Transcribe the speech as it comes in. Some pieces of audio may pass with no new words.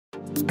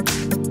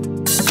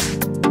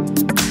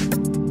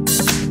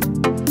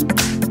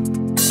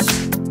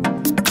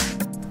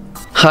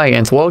Hi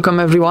and welcome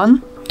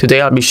everyone.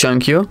 Today I'll be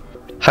showing you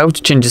how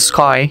to change the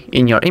sky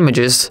in your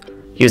images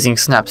using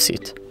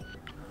Snapseed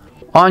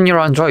on your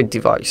Android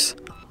device.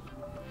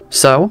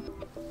 So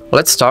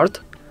let's start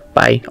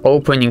by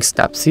opening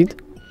Snapseed.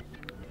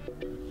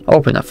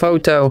 Open a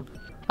photo.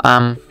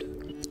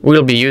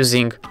 We'll be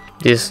using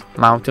this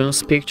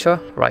mountains picture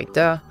right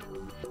there.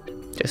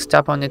 Just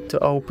tap on it to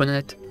open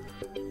it.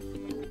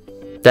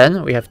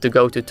 Then we have to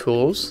go to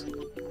Tools,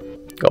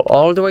 go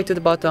all the way to the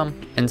bottom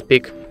and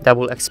pick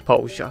Double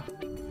Exposure.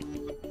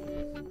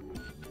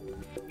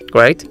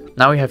 Great,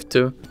 now we have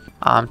to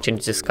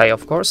change the sky,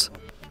 of course.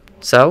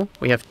 So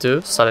we have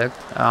to select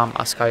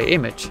a sky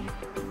image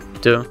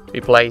to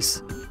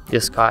replace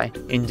the sky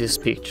in this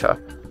picture.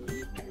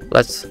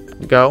 Let's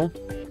go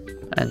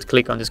and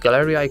click on this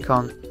gallery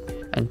icon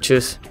and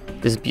choose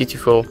this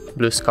beautiful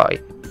blue sky.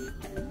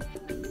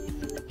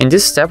 In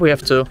this step we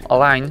have to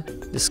align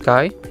the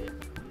sky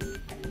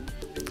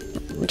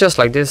just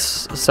like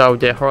this, so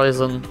the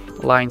horizon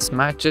lines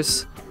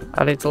matches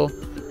a little.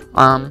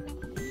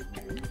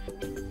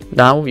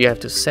 Now we have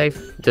to save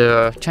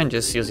the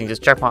changes using this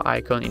checkmark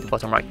icon in the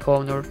bottom right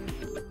corner.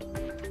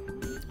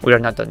 We are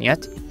not done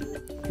yet.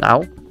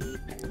 Now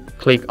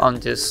click on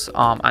this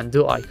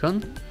undo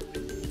icon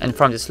and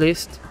from this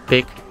list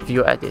pick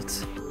View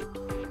Edit.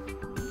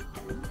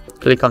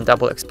 Click on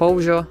Double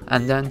Exposure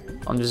and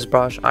then on this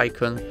brush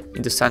icon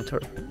in the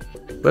center.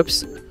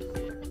 Whoops.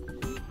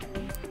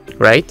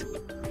 Great.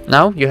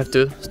 Now you have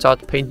to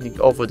start painting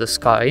over the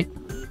sky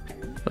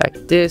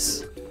like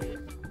this.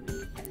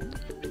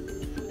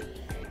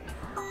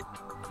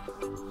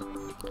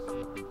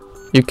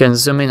 You can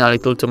zoom in a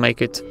little to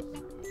make it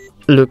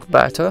look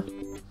better.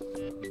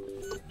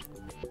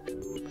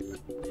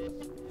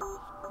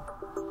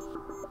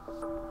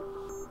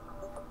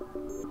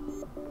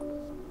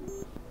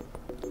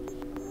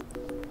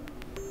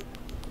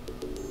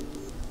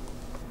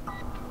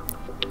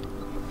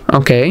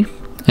 Okay,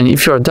 and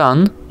if you're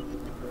done,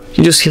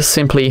 you just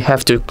simply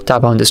have to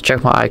tap on this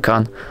checkmark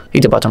icon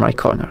in the bottom right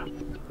corner.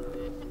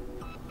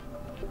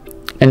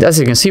 And as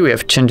you can see, we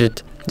have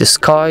changed the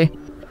sky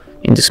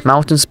in this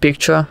mountains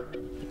picture.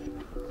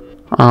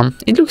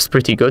 It looks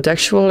pretty good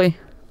actually.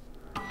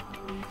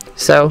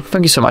 So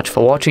thank you so much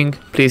for watching.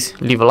 Please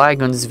leave a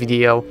like on this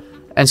video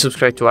and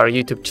subscribe to our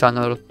YouTube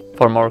channel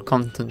for more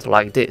content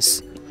like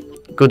this.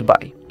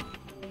 Goodbye.